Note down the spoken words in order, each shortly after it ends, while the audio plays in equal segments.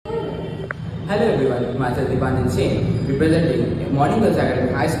Hello everyone, myself Dipanjan Singh, representing Morning Girls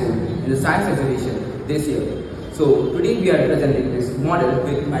Academy High School in the Science Exhibition this year. So today we are presenting this model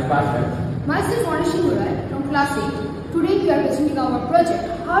with my partner. Myself Anishin Murai from Class 8. Today we are presenting our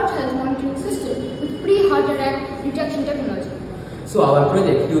project Heart Health Monitoring System with pre-heart attack detection technology. So our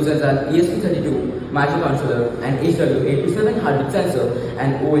project uses an ESP32 microcontroller, an HW827 heartbeat sensor,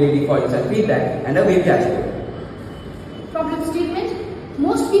 an OLED for instant feedback, and a wave dashboard. Problem statement: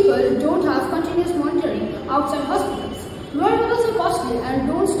 most people don't have continuous monitoring outside hospitals. Wearables are costly and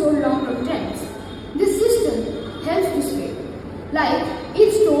don't store long-term trends. This system helps this way. Like,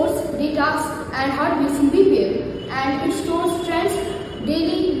 it stores data and heartbeats in BPM, and it stores trends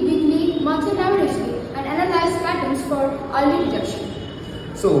daily, weekly, monthly, and averagely, and analyze patterns for early detection.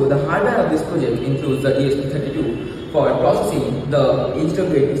 So the hardware of this project includes the ESP32 for processing the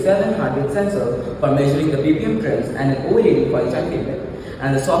HW827 heartbeat sensor for measuring the BPM trends, and an OLED for instant feedback.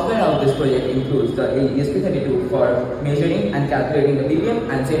 And the software of this project includes the ESP32 for measuring and calculating the BPM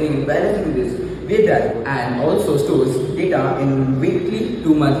and sending it directly to this wave dashboard, and also stores data in weekly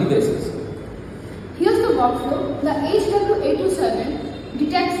to monthly basis. Here's the workflow. The HW827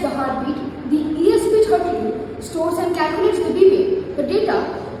 detects the heartbeat. The ESP32 stores and calculates the BPM. The data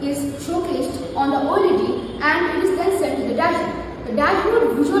is showcased on the OLED and it is then sent to the dashboard. The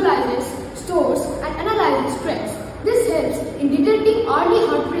dashboard visualizes, stores and analyzes trends. This helps in detecting early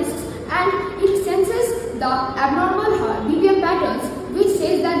heart risks, and it senses the abnormal heart BPM patterns, which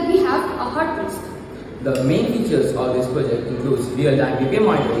says that we have a heart risk. The main features of this project includes real-time BPM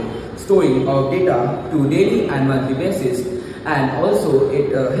monitoring, storing of data to daily and monthly basis, and also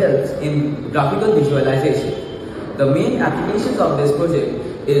it helps in graphical visualization. The main applications of this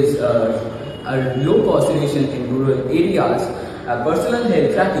project is a low-cost solution in rural areas, personal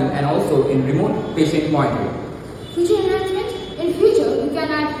health tracking, and also in remote patient monitoring. Future enhancements: in future, we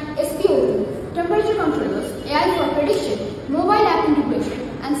can add SPO2, temperature controllers, AI for prediction, mobile app integration,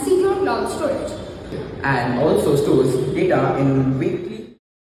 and secure cloud storage. And also stores data in weekly.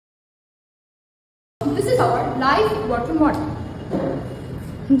 This is our live water model.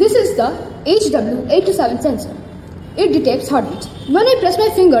 This is the HW827 sensor. It detects heartbeats. When I press my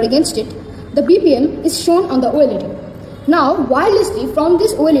finger against it, the BPM is shown on the OLED. Now, wirelessly from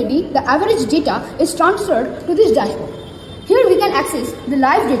this OLED, the average data is transferred to this dashboard. Here we can access the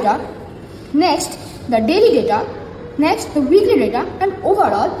live data, next the daily data, next the weekly data, and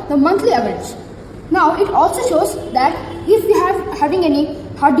overall the monthly average. Now it also shows that if we have having any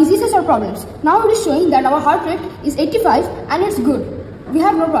heart diseases or problems, now it is showing that our heart rate is 85 and it's good. We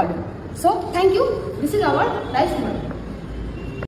have no problem. So thank you. This is our live model.